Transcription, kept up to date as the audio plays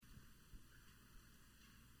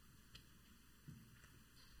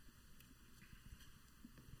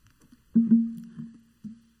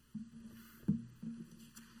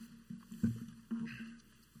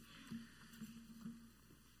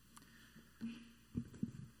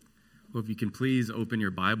Well, if you can please open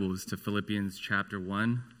your Bibles to Philippians chapter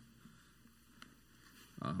 1.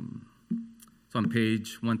 It's on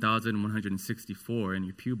page 1164 in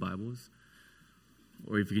your pew Bibles.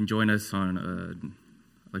 Or if you can join us on an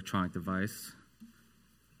electronic device.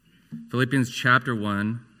 Philippians chapter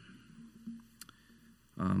 1,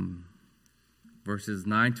 verses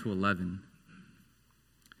 9 to 11.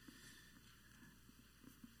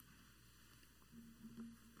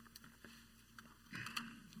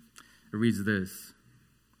 It reads this: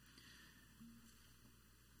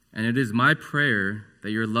 "And it is my prayer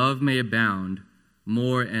that your love may abound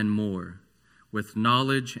more and more with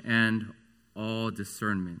knowledge and all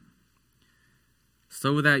discernment,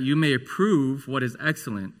 so that you may approve what is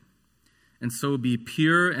excellent, and so be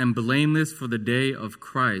pure and blameless for the day of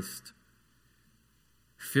Christ,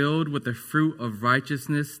 filled with the fruit of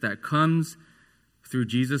righteousness that comes through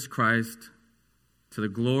Jesus Christ, to the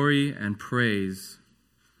glory and praise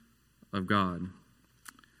of God."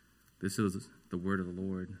 This is the word of the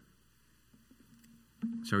Lord.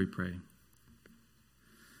 Shall we pray?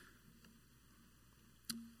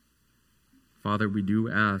 Father, we do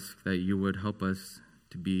ask that you would help us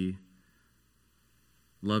to be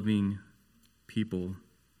loving people,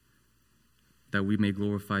 that we may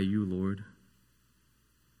glorify you, Lord.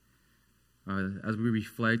 As we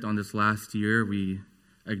reflect on this last year, we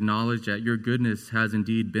acknowledge that your goodness has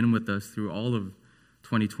indeed been with us through all of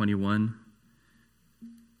 2021.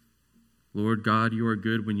 Lord God, you are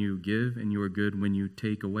good when you give, and you are good when you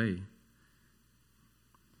take away.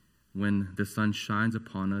 When the sun shines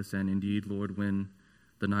upon us, and indeed, Lord, when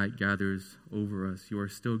the night gathers over us, you are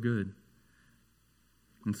still good.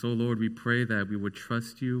 And so, Lord, we pray that we would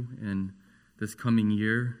trust you in this coming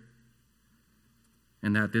year,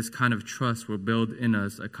 and that this kind of trust will build in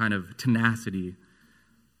us a kind of tenacity,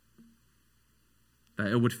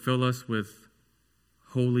 that it would fill us with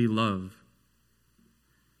holy love,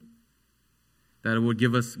 that it would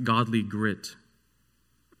give us godly grit,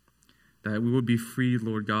 that we would be free,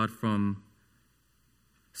 Lord God, from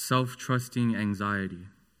self-trusting anxiety.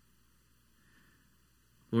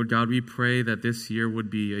 Lord God, we pray that this year would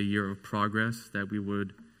be a year of progress, that we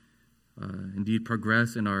would indeed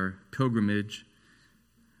progress in our pilgrimage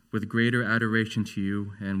with greater adoration to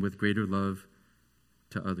you and with greater love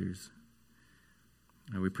to others.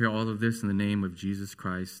 We pray all of this in the name of Jesus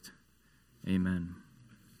Christ. Amen.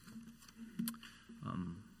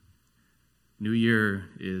 New Year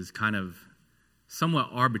is kind of somewhat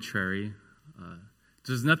arbitrary.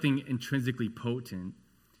 There's nothing intrinsically potent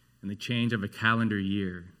in the change of a calendar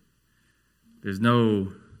year. There's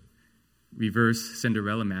no reverse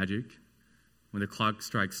Cinderella magic. When the clock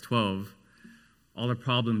strikes 12, all the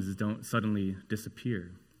problems don't suddenly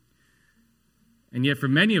disappear. And yet for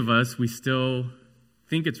many of us, we still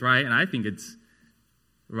think it's right, and I think it's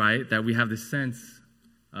right, that we have this sense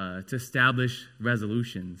to establish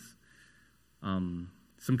resolutions,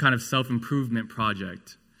 some kind of self-improvement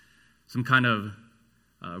project, some kind of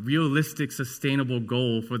realistic, sustainable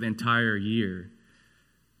goal for the entire year.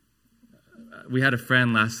 We had a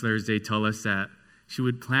friend last Thursday tell us that she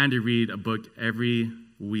would plan to read a book every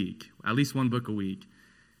week, at least one book a week,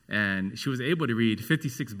 and she was able to read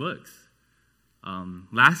 56 books.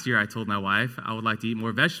 Last year, I told my wife I would like to eat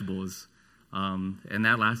more vegetables, and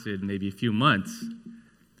that lasted maybe a few months.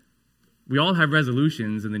 We all have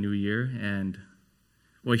resolutions in the new year, and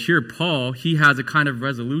well, here Paul, he has a kind of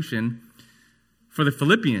resolution for the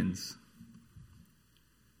Philippians.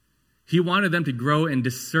 He wanted them to grow in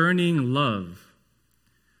discerning love.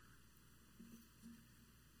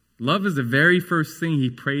 Love is the very first thing he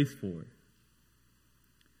prays for.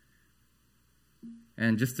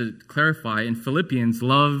 And just to clarify, in Philippians,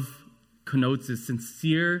 love connotes a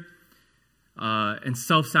sincere and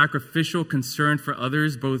self-sacrificial concern for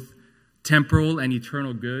others, both temporal and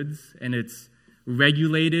eternal goods, and it's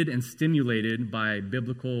regulated and stimulated by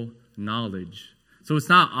biblical knowledge. So it's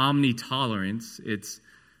not omni-tolerance, it's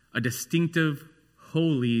a distinctive,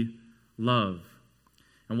 holy love.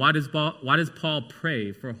 And why does Paul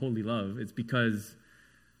pray for holy love? It's because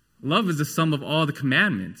love is the sum of all the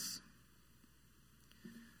commandments.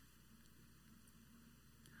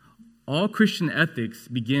 All Christian ethics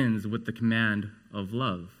begins with the command of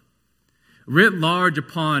love. Writ large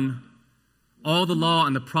upon all the law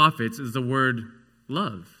and the prophets is the word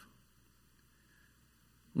love.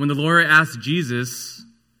 When the Lord asked Jesus,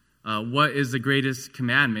 what is the greatest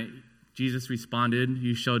commandment? Jesus responded,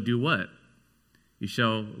 you shall do what? You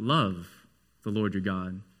shall love the Lord your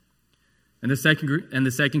God. And the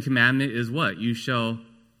second commandment is what? You shall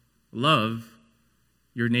love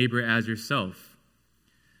your neighbor as yourself.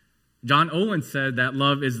 John Owen said that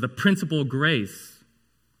love is the principal grace.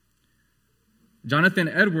 Jonathan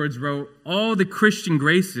Edwards wrote, "All the Christian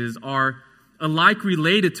graces are alike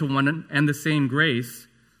related to one and the same grace,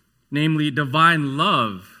 namely divine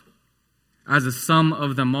love as a sum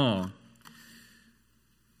of them all."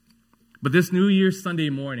 But this New Year's Sunday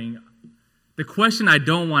morning, the question I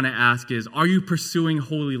don't want to ask is, are you pursuing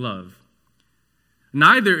holy love?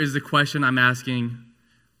 Neither is the question I'm asking,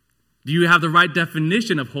 do you have the right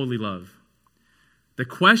definition of holy love? The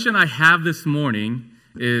question I have this morning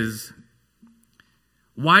is,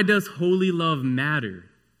 why does holy love matter?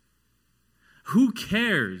 Who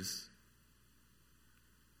cares?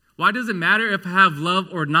 Why does it matter if I have love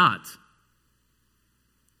or not?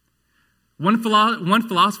 One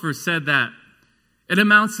philosopher said that it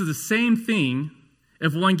amounts to the same thing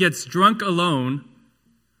if one gets drunk alone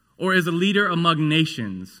or is a leader among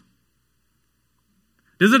nations.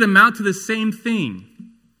 Does it amount to the same thing?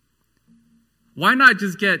 Why not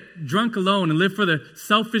just get drunk alone and live for the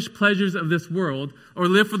selfish pleasures of this world, or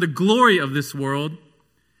live for the glory of this world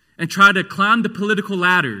and try to climb the political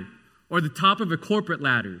ladder or the top of a corporate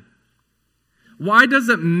ladder? Why does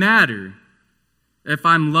it matter if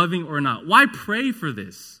I'm loving or not? Why pray for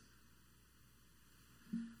this?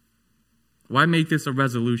 Why make this a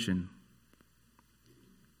resolution?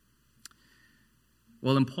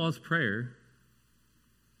 Well, in Paul's prayer,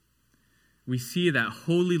 we see that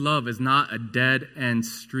holy love is not a dead-end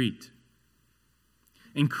street.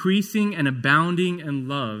 Increasing and abounding in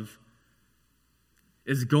love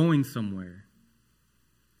is going somewhere.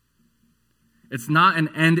 It's not an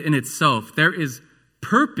end in itself. There is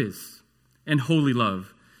purpose in holy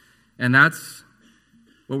love. And that's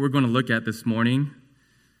what we're going to look at this morning.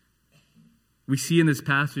 We see in this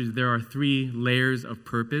passage there are 3 layers of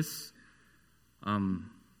purpose.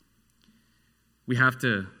 We have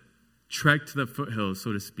to trek to the foothills,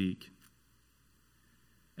 so to speak,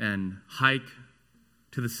 and hike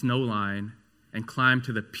to the snow line and climb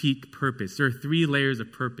to the peak purpose. There are 3 layers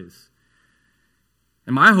of purpose.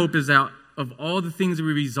 And my hope is that of all the things that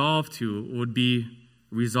we resolve to, it would be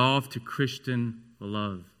resolved to Christian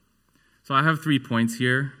love. So I have 3 points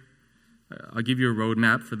here. I'll give you a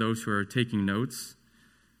roadmap for those who are taking notes.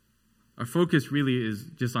 Our focus really is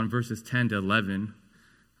just on verses 10 to 11.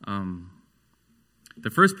 The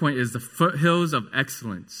first point is the foothills of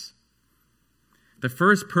excellence. The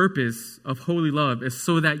first purpose of holy love is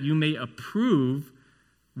so that you may approve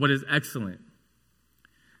what is excellent.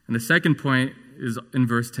 And the second point is in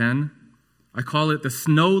verse 10. I call it the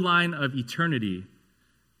snow line of eternity.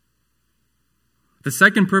 The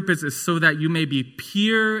second purpose is so that you may be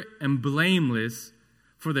pure and blameless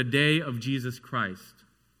for the day of Jesus Christ.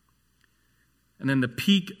 And then the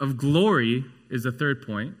peak of glory is the third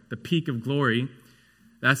point. The peak of glory,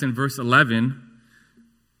 that's in verse 11.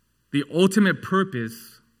 The ultimate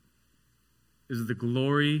purpose is the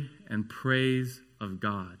glory and praise of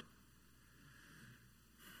God.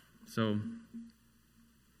 So,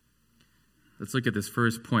 let's look at this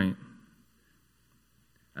first point.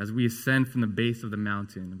 As we ascend from the base of the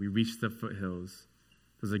mountain, we reach the foothills.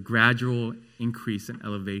 There's a gradual increase in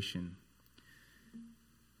elevation.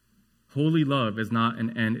 Holy love is not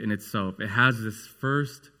an end in itself. It has this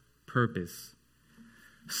first purpose,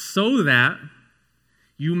 so that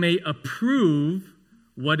you may approve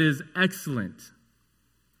what is excellent.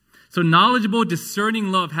 So knowledgeable,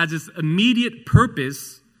 discerning love has this immediate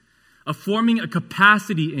purpose of forming a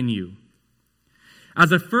capacity in you.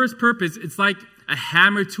 As a first purpose, it's like a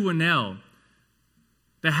hammer to a nail.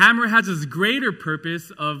 The hammer has this greater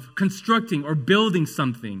purpose of constructing or building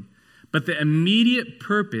something, but the immediate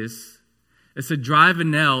purpose is to drive a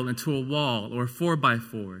nail into a wall or a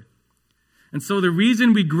 4x4. And so the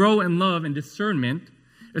reason we grow in love and discernment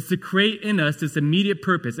is to create in us this immediate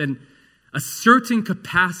purpose and a certain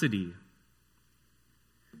capacity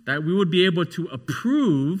that we would be able to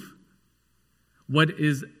approve what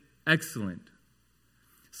is excellent.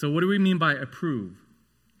 So what do we mean by approve?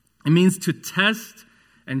 It means to test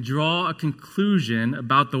and draw a conclusion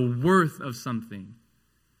about the worth of something.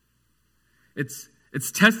 It's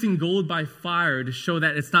testing gold by fire to show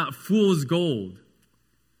that it's not fool's gold.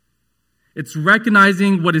 It's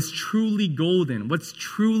recognizing what is truly golden, what's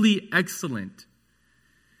truly excellent.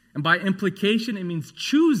 And by implication, it means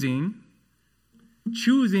choosing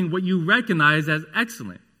what you recognize as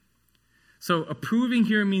excellent. So approving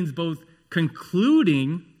here means both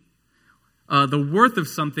concluding the worth of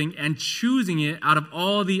something and choosing it out of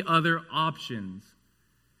all the other options.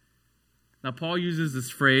 Now, Paul uses this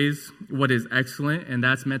phrase, what is excellent, and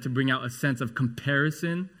that's meant to bring out a sense of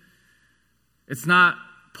comparison.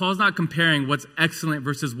 Paul's not comparing what's excellent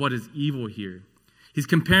versus what is evil here. He's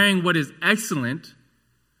comparing what is excellent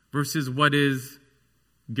versus what is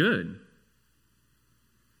good.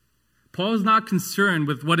 Paul is not concerned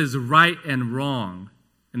with what is right and wrong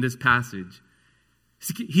in this passage.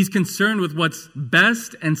 He's concerned with what's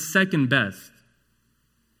best and second best.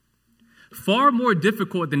 Far more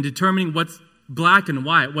difficult than determining what's black and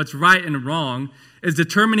white, what's right and wrong, is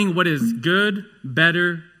determining what is good,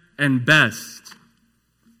 better, and best.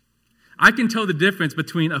 I can tell the difference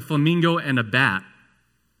between a flamingo and a bat.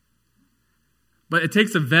 But it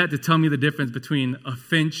takes a vet to tell me the difference between a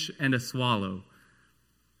finch and a swallow.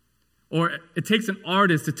 Or it takes an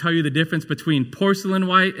artist to tell you the difference between porcelain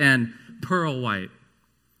white and pearl white.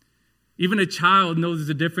 Even a child knows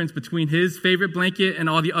the difference between his favorite blanket and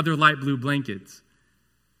all the other light blue blankets.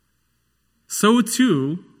 So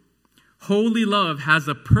too, holy love has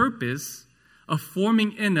a purpose of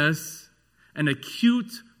forming in us an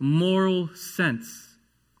acute moral sense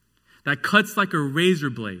that cuts like a razor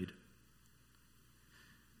blade,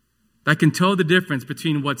 that can tell the difference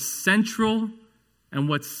between what's central and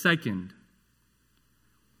what's second,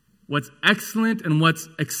 what's excellent and what's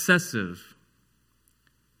excessive.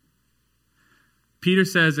 Peter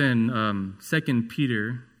says in 2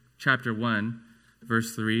 Peter chapter 1,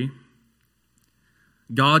 verse 3,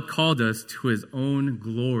 God called us to his own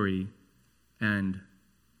glory and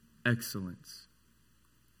excellence.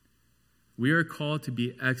 We are called to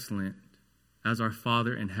be excellent as our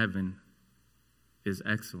Father in heaven is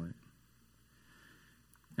excellent.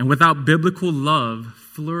 And without biblical love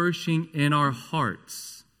flourishing in our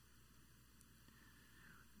hearts,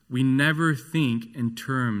 we never think in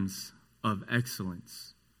terms of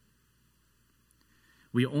excellence.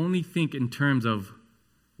 We only think in terms of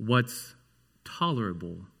what's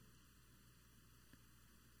tolerable.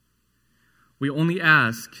 We only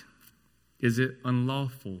ask, is it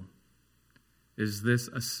unlawful? Is this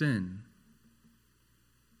a sin?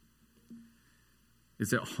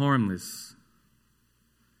 Is it harmless?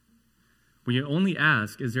 We only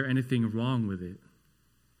ask, is there anything wrong with it?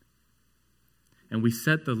 And we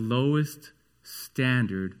set the lowest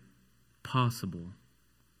standard possible.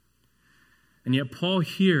 And yet Paul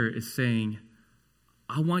here is saying,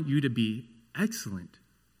 I want you to be excellent.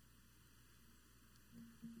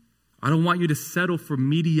 I don't want you to settle for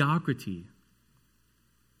mediocrity.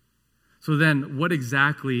 So then, what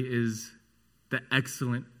exactly is the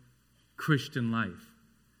excellent Christian life?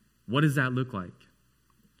 What does that look like?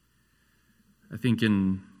 I think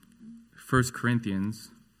in 1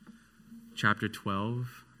 Corinthians chapter 12,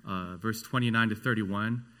 verse 29 to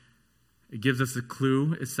 31, it gives us a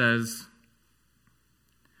clue. It says,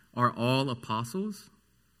 are all apostles?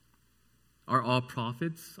 Are all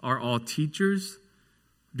prophets? Are all teachers?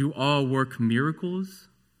 Do all work miracles?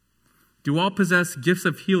 Do all possess gifts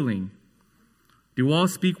of healing? Do all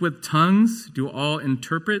speak with tongues? Do all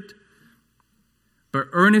interpret? But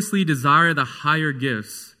earnestly desire the higher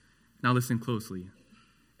gifts. Now listen closely.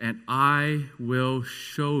 And I will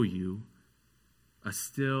show you a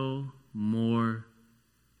still more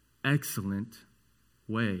excellent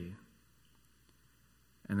way.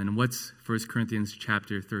 And then what's 1 Corinthians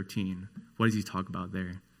chapter 13? What does he talk about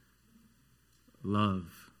there?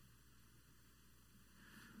 Love.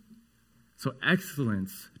 So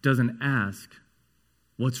excellence doesn't ask,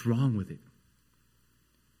 what's wrong with it?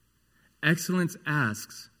 Excellence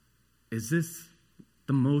asks, is this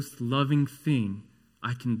the most loving thing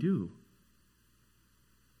I can do?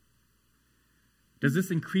 Does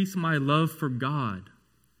this increase my love for God?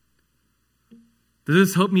 Does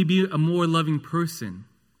this help me be a more loving person?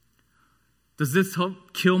 Does this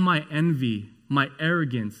help kill my envy, my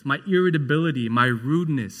arrogance, my irritability, my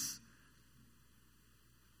rudeness?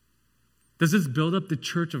 Does this build up the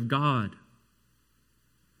church of God?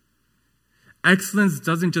 Excellence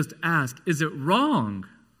doesn't just ask, is it wrong?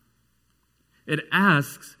 It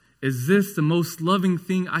asks, is this the most loving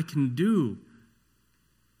thing I can do?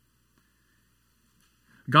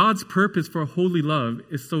 God's purpose for holy love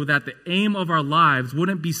is so that the aim of our lives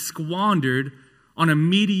wouldn't be squandered on a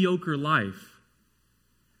mediocre life.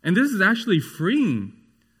 And this is actually freeing,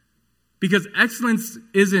 because excellence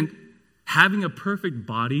isn't having a perfect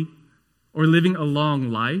body or living a long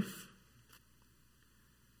life.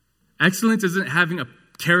 Excellence isn't having a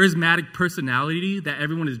charismatic personality that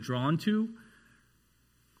everyone is drawn to.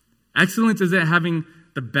 Excellence isn't having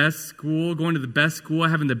the best school, going to the best school,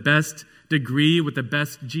 having the best degree with the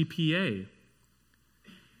best GPA.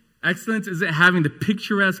 Excellence isn't having the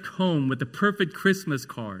picturesque home with the perfect Christmas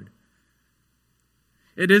card.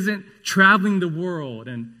 It isn't traveling the world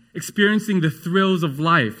and experiencing the thrills of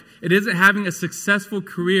life. It isn't having a successful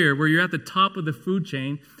career where you're at the top of the food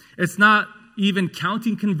chain. It's not even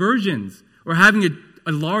counting conversions or having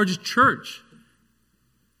a large church.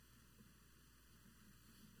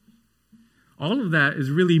 all of that is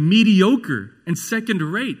really mediocre and second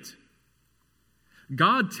rate.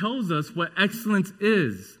 God tells us what excellence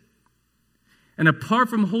is. And apart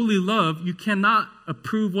from holy love, you cannot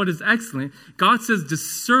approve what is excellent. God says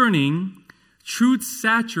discerning,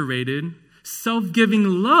 truth-saturated, self-giving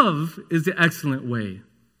love is the excellent way.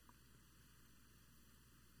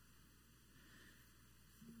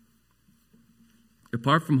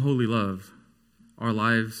 Apart from holy love, our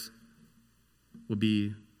lives will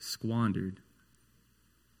be squandered.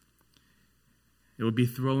 It will be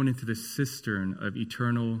thrown into the cistern of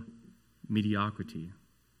eternal mediocrity.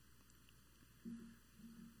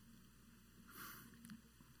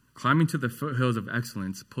 Climbing to the foothills of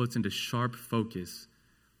excellence puts into sharp focus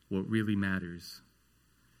what really matters.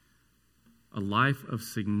 A life of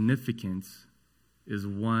significance is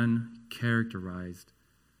one characterized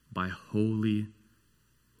by holy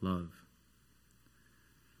love.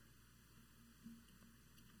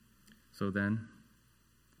 So then,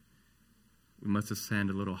 we must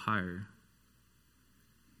ascend a little higher.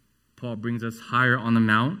 Paul brings us higher on the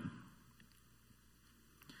mount.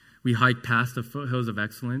 We hike past the foothills of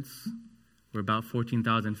excellence. We're about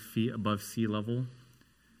 14,000 feet above sea level.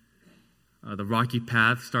 The rocky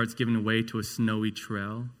path starts giving way to a snowy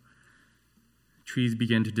trail. Trees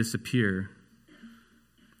begin to disappear.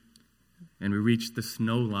 And we reach the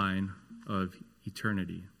snow line of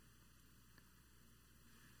eternity.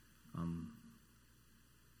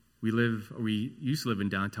 We used to live in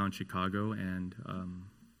downtown Chicago, and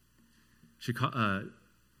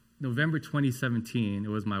November 2017, it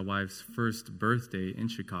was my wife's first birthday in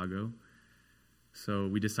Chicago. So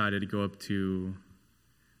we decided to go up to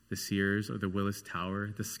the Sears or the Willis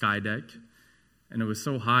Tower, the sky deck. And it was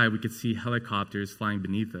so high we could see helicopters flying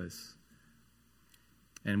beneath us.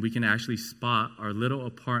 And we can actually spot our little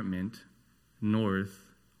apartment north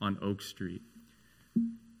on Oak Street.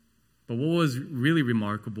 But what was really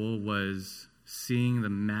remarkable was seeing the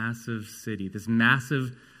massive city, this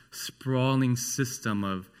massive sprawling system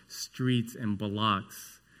of streets and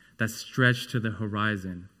blocks that stretched to the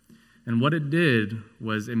horizon. And what it did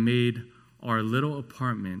was it made our little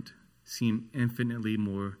apartment seem infinitely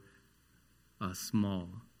more small.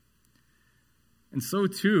 And so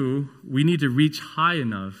too, we need to reach high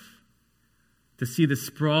enough to see the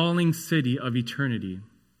sprawling city of eternity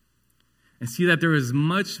and see that there is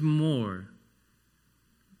much more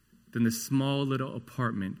than the small little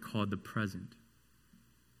apartment called the present.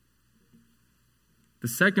 The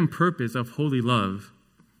second purpose of holy love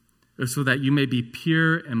is so that you may be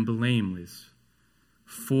pure and blameless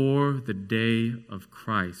for the day of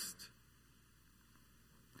Christ.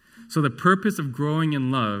 So the purpose of growing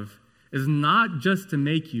in love is not just to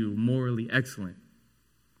make you morally excellent.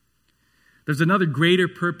 There's another greater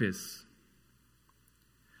purpose.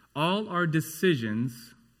 All our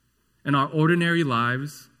decisions in our ordinary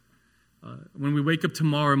lives, when we wake up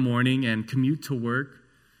tomorrow morning and commute to work,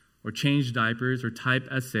 or change diapers, or type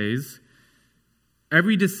essays,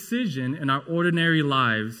 every decision in our ordinary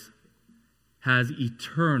lives has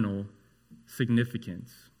eternal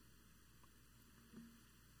significance.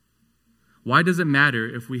 Why does it matter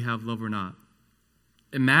if we have love or not?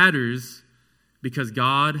 It matters because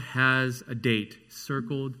God has a date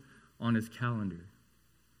circled on his calendar.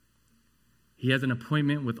 He has an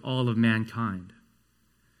appointment with all of mankind.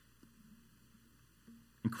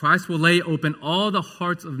 And Christ will lay open all the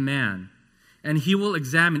hearts of man, and he will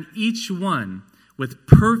examine each one with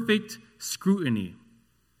perfect scrutiny.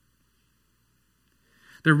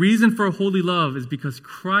 The reason for holy love is because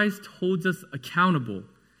Christ holds us accountable,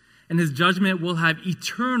 and his judgment will have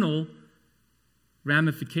eternal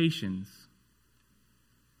ramifications.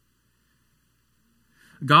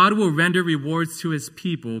 God will render rewards to his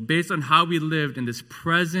people based on how we lived in this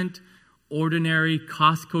present ordinary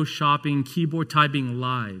Costco shopping, keyboard typing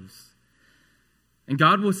lives. And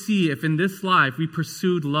God will see if in this life we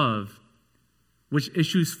pursued love, which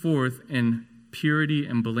issues forth in purity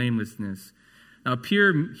and blamelessness. Now,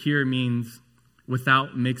 pure here means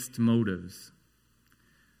without mixed motives.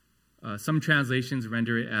 Some translations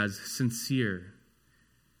render it as sincere.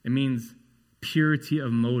 It means purity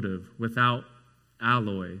of motive, without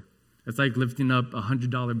alloy. It's like lifting up a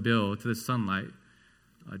 $100 bill to the sunlight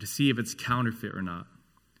to see if it's counterfeit or not.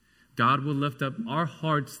 God will lift up our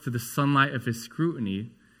hearts to the sunlight of his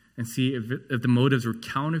scrutiny and see if the motives were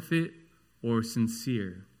counterfeit or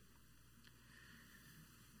sincere.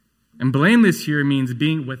 And blameless here means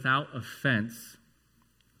being without offense.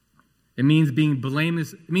 It means being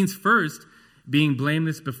blameless. It means first being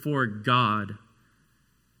blameless before God.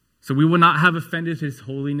 So we will not have offended his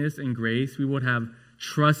holiness and grace. We would have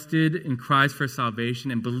trusted in Christ for salvation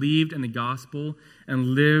and believed in the gospel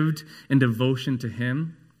and lived in devotion to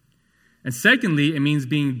him. And secondly, it means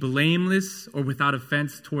being blameless or without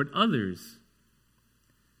offense toward others.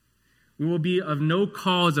 We will be of no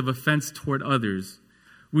cause of offense toward others.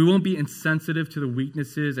 We won't be insensitive to the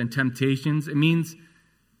weaknesses and temptations. It means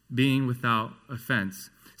being without offense.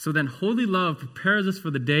 So then holy love prepares us for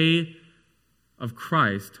the day of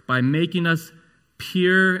Christ by making us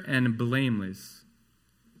pure and blameless.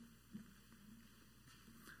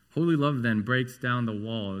 Holy love then breaks down the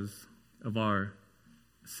walls of our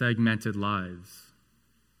segmented lives.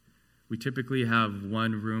 We typically have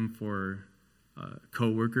one room for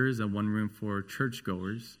co-workers and one room for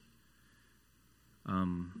churchgoers.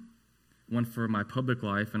 One for my public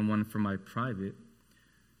life and one for my private.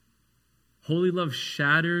 Holy love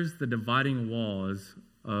shatters the dividing walls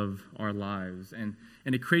of our lives, and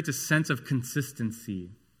it creates a sense of consistency.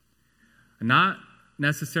 Not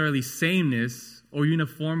necessarily sameness or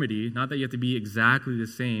uniformity, not that you have to be exactly the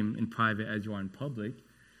same in private as you are in public,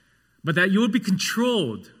 but that you will be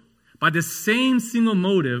controlled by the same single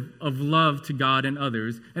motive of love to God and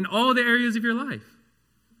others in all the areas of your life.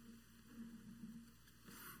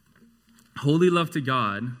 Holy love to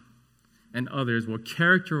God and others will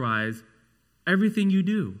characterize everything you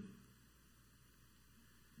do.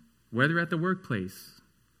 Whether at the workplace,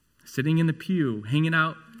 sitting in the pew, hanging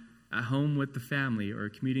out at home with the family, or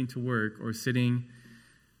commuting to work, or sitting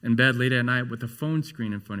in bed late at night with a phone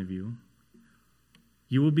screen in front of you,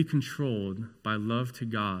 you will be controlled by love to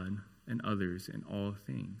God and others in all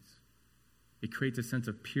things. It creates a sense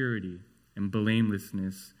of purity and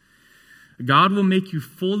blamelessness. God will make you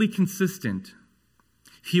fully consistent.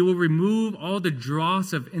 He will remove all the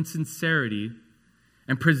dross of insincerity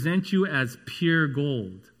and present you as pure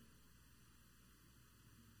gold.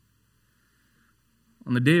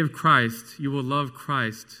 On the day of Christ, you will love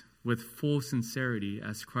Christ with full sincerity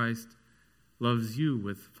as Christ loves you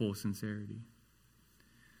with full sincerity.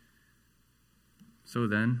 So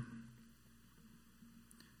then,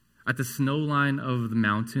 at the snow line of the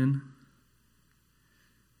mountain,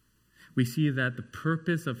 we see that the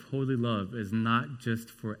purpose of holy love is not just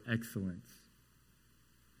for excellence.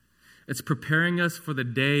 It's preparing us for the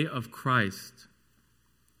day of Christ.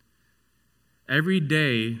 Every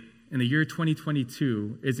day in the year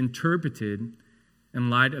 2022 is interpreted in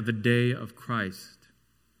light of the day of Christ.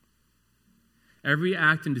 Every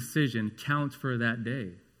act and decision counts for that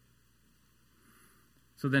day.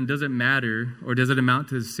 So then does it matter, or does it amount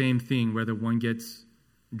to the same thing whether one gets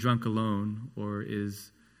drunk alone or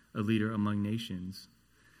is a leader among nations?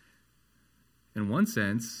 In one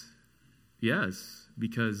sense, yes,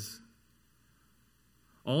 because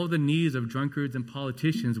all the needs of drunkards and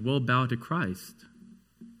politicians will bow to Christ.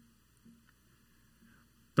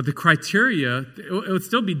 But the criteria, it would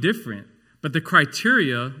still be different, but the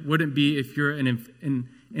criteria wouldn't be if you're an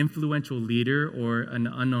influential leader or an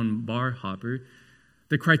unknown bar hopper.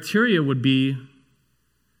 The criteria would be,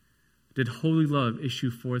 did holy love issue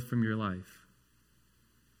forth from your life?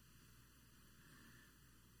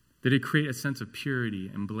 Did it create a sense of purity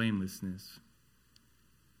and blamelessness?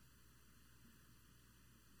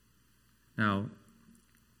 Now,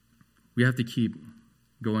 we have to keep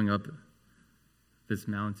going up this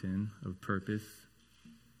mountain of purpose.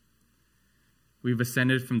 We've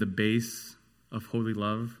ascended from the base of holy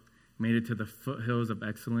love, made it to the foothills of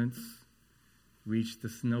excellence, reached the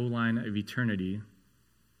snow line of eternity.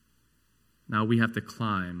 Now we have to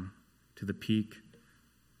climb to the peak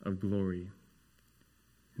of glory.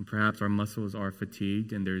 And perhaps our muscles are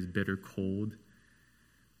fatigued and there's bitter cold.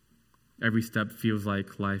 Every step feels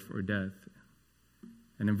like life or death.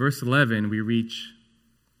 And in verse 11, we reach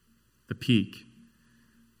the peak.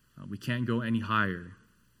 We can't go any higher.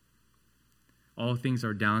 All things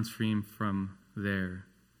are downstream from there.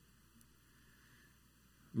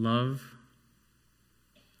 Love,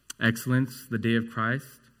 excellence, the day of Christ.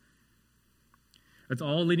 It's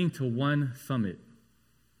all leading to one summit,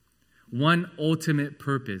 one ultimate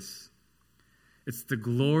purpose. It's the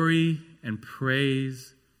glory and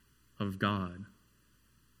praise of God.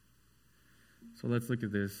 So let's look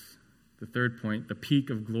at this. The third point, the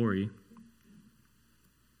peak of glory.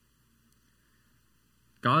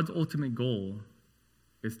 God's ultimate goal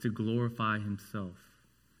is to glorify himself.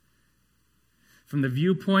 From the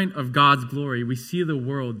viewpoint of God's glory, we see the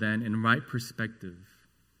world then in right perspective.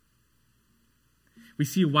 We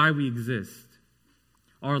see why we exist.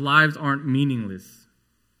 Our lives aren't meaningless.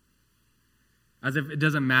 As if it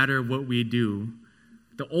doesn't matter what we do.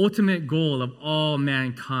 The ultimate goal of all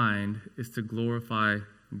mankind is to glorify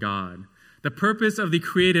God. The purpose of the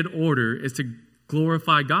created order is to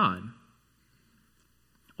glorify God.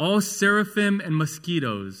 all seraphim and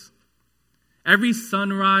mosquitoes. Every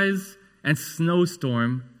sunrise and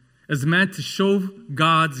snowstorm is meant to show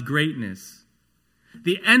God's greatness.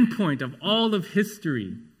 The endpoint of all of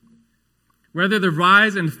history, whether the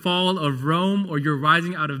rise and fall of Rome or you're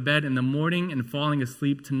rising out of bed in the morning and falling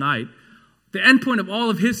asleep tonight, the endpoint of all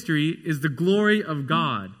of history is the glory of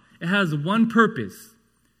God. It has one purpose: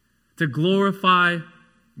 to glorify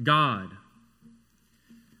God.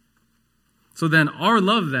 So then, our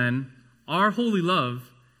holy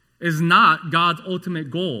love, is not God's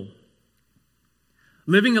ultimate goal.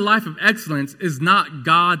 Living a life of excellence is not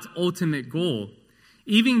God's ultimate goal.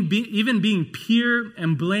 Even being pure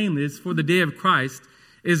and blameless for the day of Christ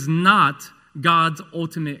is not God's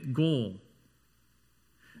ultimate goal.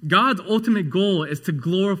 God's ultimate goal is to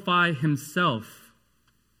glorify himself.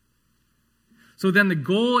 So then the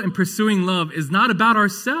goal in pursuing love is not about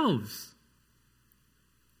ourselves.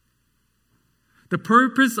 The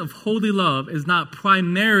purpose of holy love is not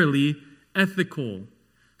primarily ethical,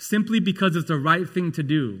 simply because it's the right thing to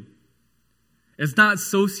do. It's not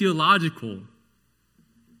sociological.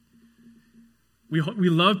 We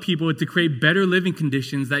love people to create better living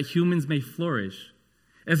conditions that humans may flourish.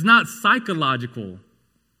 It's not psychological,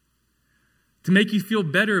 to make you feel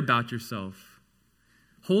better about yourself.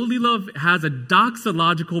 Holy love has a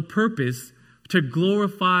doxological purpose to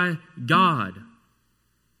glorify God.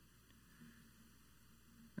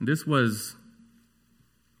 And this was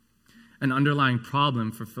an underlying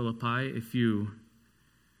problem for Philippi. If you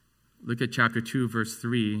look at chapter 2, verse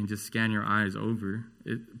 3, and just scan your eyes over,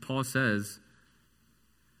 Paul says,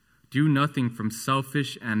 "Do nothing from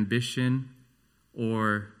selfish ambition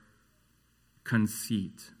or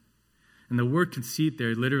conceit." And the word conceit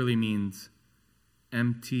there literally means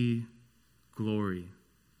empty glory.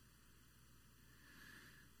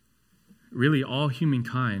 Really, all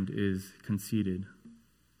humankind is conceited.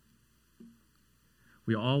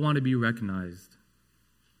 We all want to be recognized.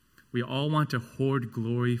 We all want to hoard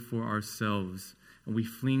glory for ourselves, and we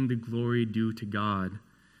fling the glory due to God.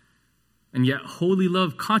 And yet, holy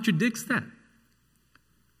love contradicts that.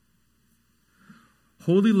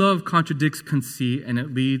 Holy love contradicts conceit, and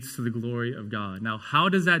it leads to the glory of God. Now, how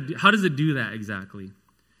does it do that exactly?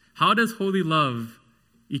 How does holy love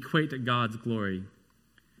equate to God's glory?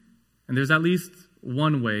 And there's at least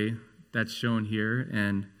one way that's shown here.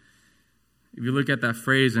 And if you look at that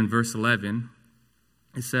phrase in verse 11,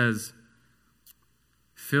 it says,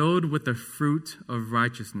 "Filled with the fruit of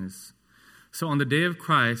righteousness." So on the day of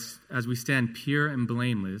Christ, as we stand pure and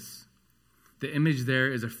blameless, the image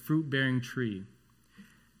there is a fruit-bearing tree.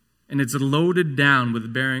 And it's loaded down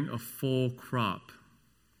with bearing a full crop.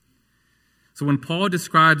 So when Paul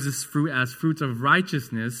describes this fruit as fruits of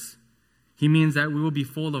righteousness, he means that we will be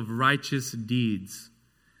full of righteous deeds.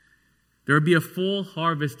 There will be a full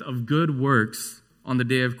harvest of good works on the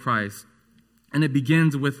day of Christ. And it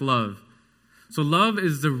begins with love. So love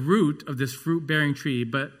is the root of this fruit-bearing tree.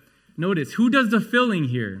 But notice, who does the filling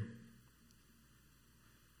here?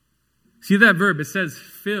 See that verb? It says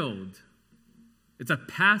filled. It's a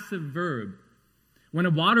passive verb. When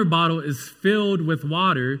a water bottle is filled with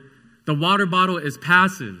water, the water bottle is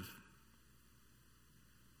passive.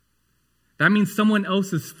 That means someone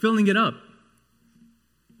else is filling it up.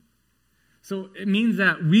 So it means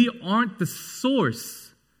that we aren't the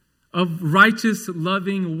source of righteous,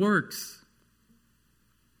 loving works.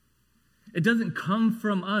 It doesn't come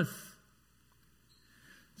from us.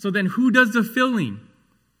 So then who does the filling?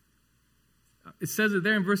 It says it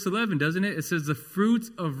there in verse 11, doesn't it? It says the fruits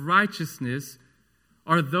of righteousness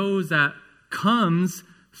are those that comes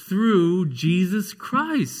through Jesus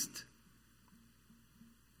Christ.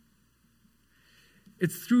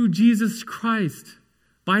 It's through Jesus Christ,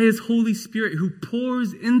 by his Holy Spirit, who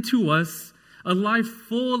pours into us a life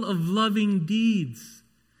full of loving deeds.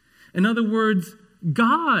 In other words,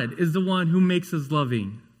 God is the one who makes us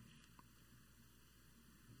loving.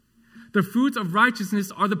 The fruits of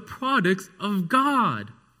righteousness are the products of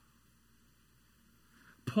God.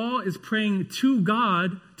 Paul is praying to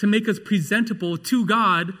God to make us presentable to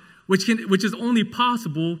God, which is only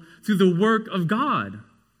possible through the work of God.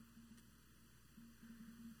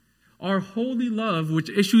 Our holy love, which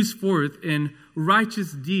issues forth in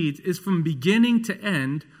righteous deeds, is from beginning to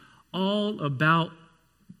end all about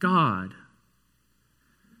God.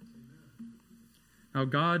 Now,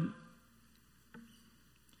 God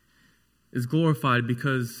is glorified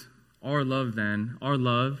because our love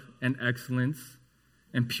and excellence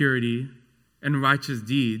and purity and righteous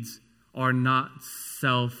deeds are not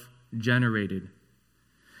self-generated.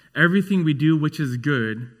 Everything we do which is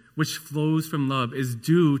good, which flows from love, is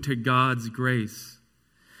due to God's grace.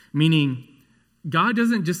 Meaning, God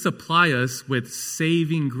doesn't just supply us with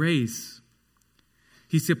saving grace.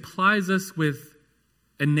 He supplies us with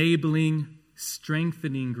enabling,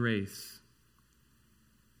 strengthening grace.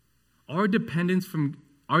 Our dependence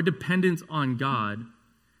on God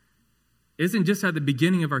isn't just at the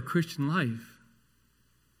beginning of our Christian life.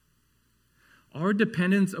 Our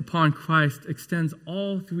dependence upon Christ extends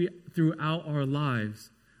all throughout our lives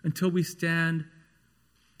until we stand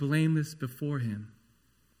blameless before Him.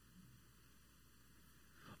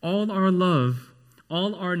 All our love,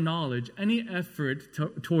 all our knowledge, any effort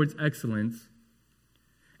towards excellence,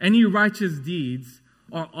 any righteous deeds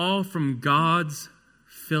are all from God's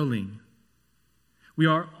filling. We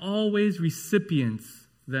are always recipients,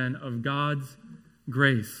 then, of God's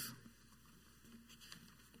grace.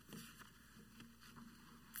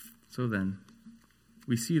 So then,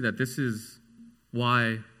 we see that this is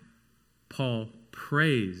why Paul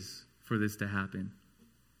prays for this to happen.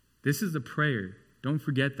 This is a prayer. Don't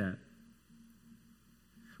forget that.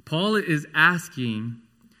 Paul is asking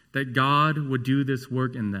that God would do this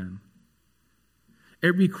work in them.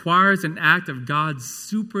 It requires an act of God's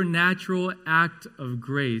supernatural act of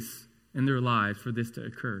grace in their lives for this to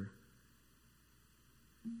occur.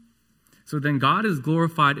 So then God is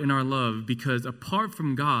glorified in our love because apart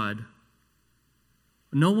from God,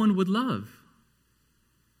 no one would love.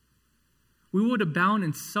 We would abound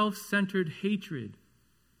in self-centered hatred.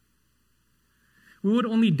 We would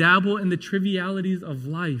only dabble in the trivialities of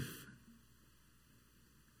life.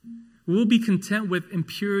 We will be content with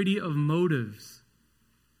impurity of motives.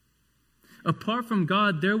 Apart from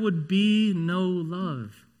God, there would be no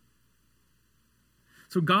love.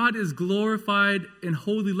 So God is glorified in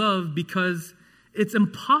holy love because it's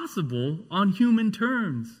impossible on human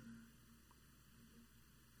terms.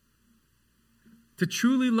 To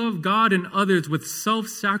truly love God and others with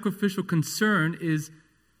self-sacrificial concern is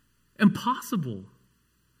impossible.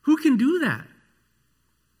 Who can do that?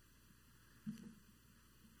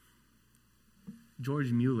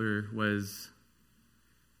 George Mueller was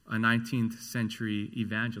a 19th century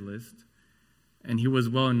evangelist, and he was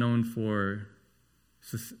well known for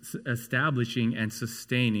establishing and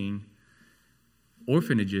sustaining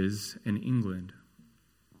orphanages in England.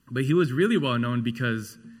 But he was really well known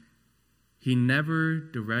because he never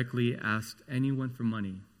directly asked anyone for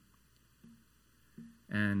money.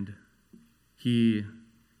 And he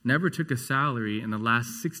never took a salary in the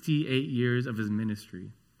last 68 years of his ministry.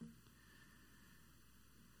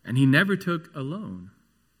 And he never took a loan.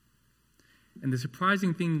 And the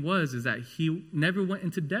surprising thing is that he never went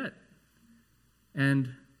into debt. And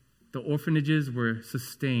the orphanages were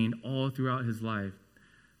sustained all throughout his life.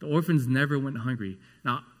 The orphans never went hungry.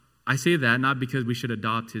 Now, I say that not because we should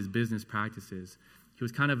adopt his business practices. He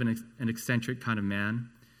was kind of an eccentric kind of man.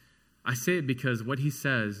 I say it because what he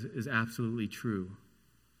says is absolutely true.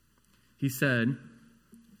 He said,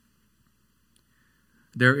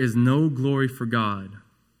 "There is no glory for God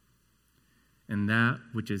in that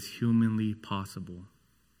which is humanly possible."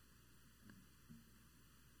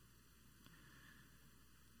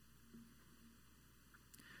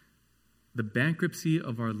 The bankruptcy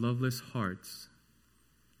of our loveless hearts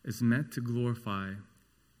is meant to glorify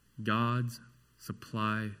God's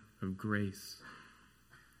supply of grace.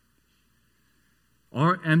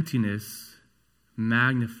 Our emptiness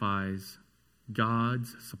magnifies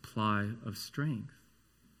God's supply of strength.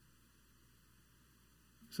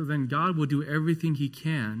 So then God will do everything He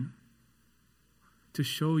can to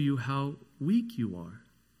show you how weak you are,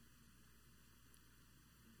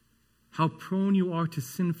 how prone you are to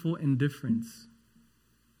sinful indifference,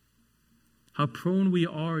 how prone we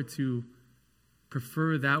are to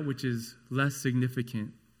prefer that which is less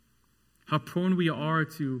significant, how prone we are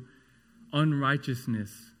to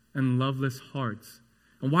unrighteousness and loveless hearts.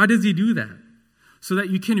 And why does He do that? So that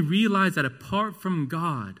you can realize that apart from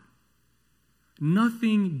God,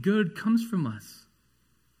 nothing good comes from us.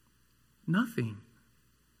 Nothing.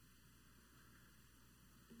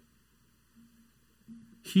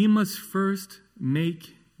 He must first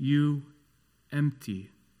make you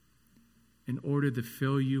empty in order to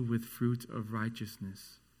fill you with fruit of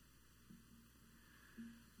righteousness.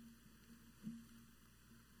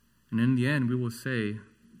 And in the end, we will say,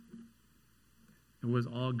 it was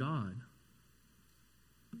all God.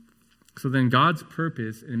 So then God's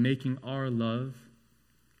purpose in making our love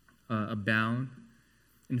abound,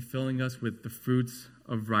 in filling us with the fruits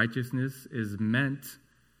of righteousness, is meant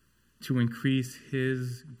to increase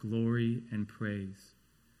His glory and praise.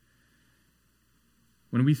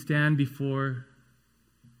 When we stand before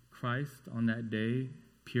Christ on that day,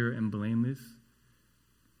 pure and blameless,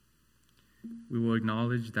 we will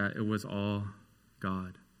acknowledge that it was all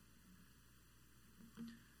God.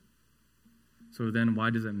 So then why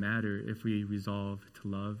does it matter if we resolve to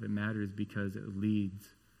love? It matters because it leads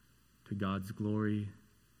to God's glory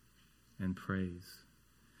and praise.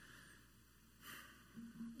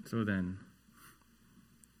 So then,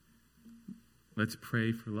 let's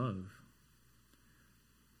pray for love.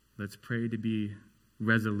 Let's pray to be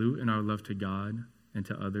resolute in our love to God and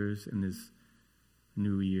to others in this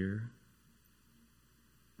new year.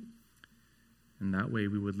 And that way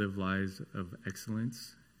we would live lives of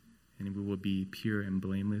excellence, and we would be pure and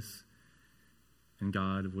blameless, and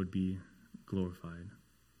God would be glorified.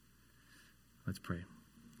 Let's pray.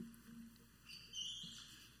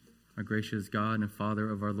 Our gracious God and Father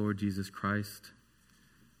of our Lord Jesus Christ,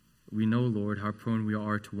 we know, Lord, how prone we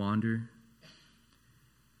are to wander.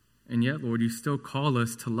 And yet, Lord, you still call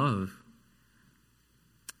us to love.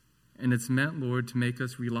 And it's meant, Lord, to make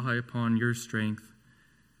us rely upon your strength.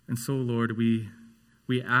 And so, Lord, we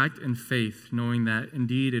act in faith, knowing that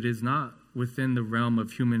indeed it is not within the realm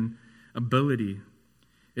of human ability.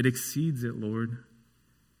 It exceeds it, Lord.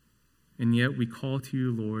 And yet we call to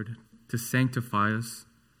you, Lord, to sanctify us,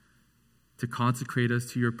 to consecrate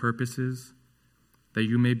us to your purposes, that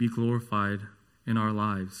you may be glorified in our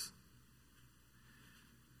lives.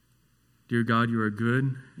 Dear God, you are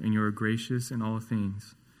good and you are gracious in all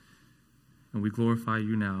things. And we glorify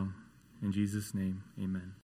you now. In Jesus' name, amen.